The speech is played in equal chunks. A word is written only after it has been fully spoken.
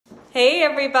Hey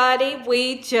everybody,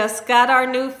 we just got our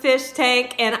new fish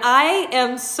tank and I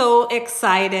am so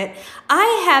excited.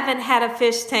 I haven't had a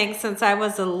fish tank since I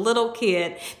was a little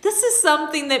kid. This is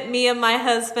something that me and my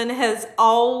husband has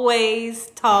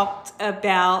always talked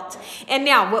about. And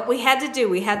now what we had to do,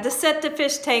 we had to set the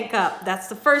fish tank up. That's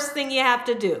the first thing you have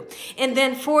to do. And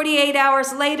then 48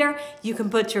 hours later, you can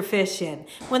put your fish in.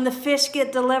 When the fish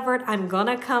get delivered, I'm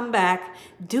gonna come back,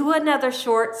 do another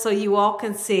short so you all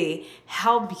can see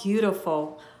how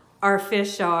beautiful our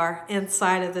fish are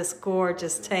inside of this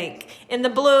gorgeous tank. In the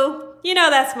blue, you know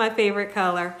that's my favorite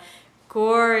color.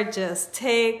 Gorgeous.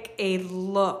 Take a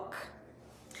look.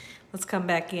 Let's come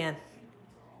back in.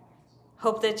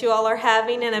 Hope that you all are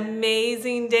having an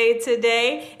amazing day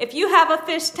today. If you have a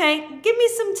fish tank, give me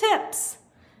some tips.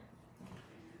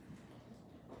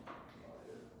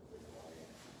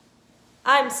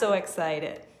 I'm so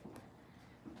excited.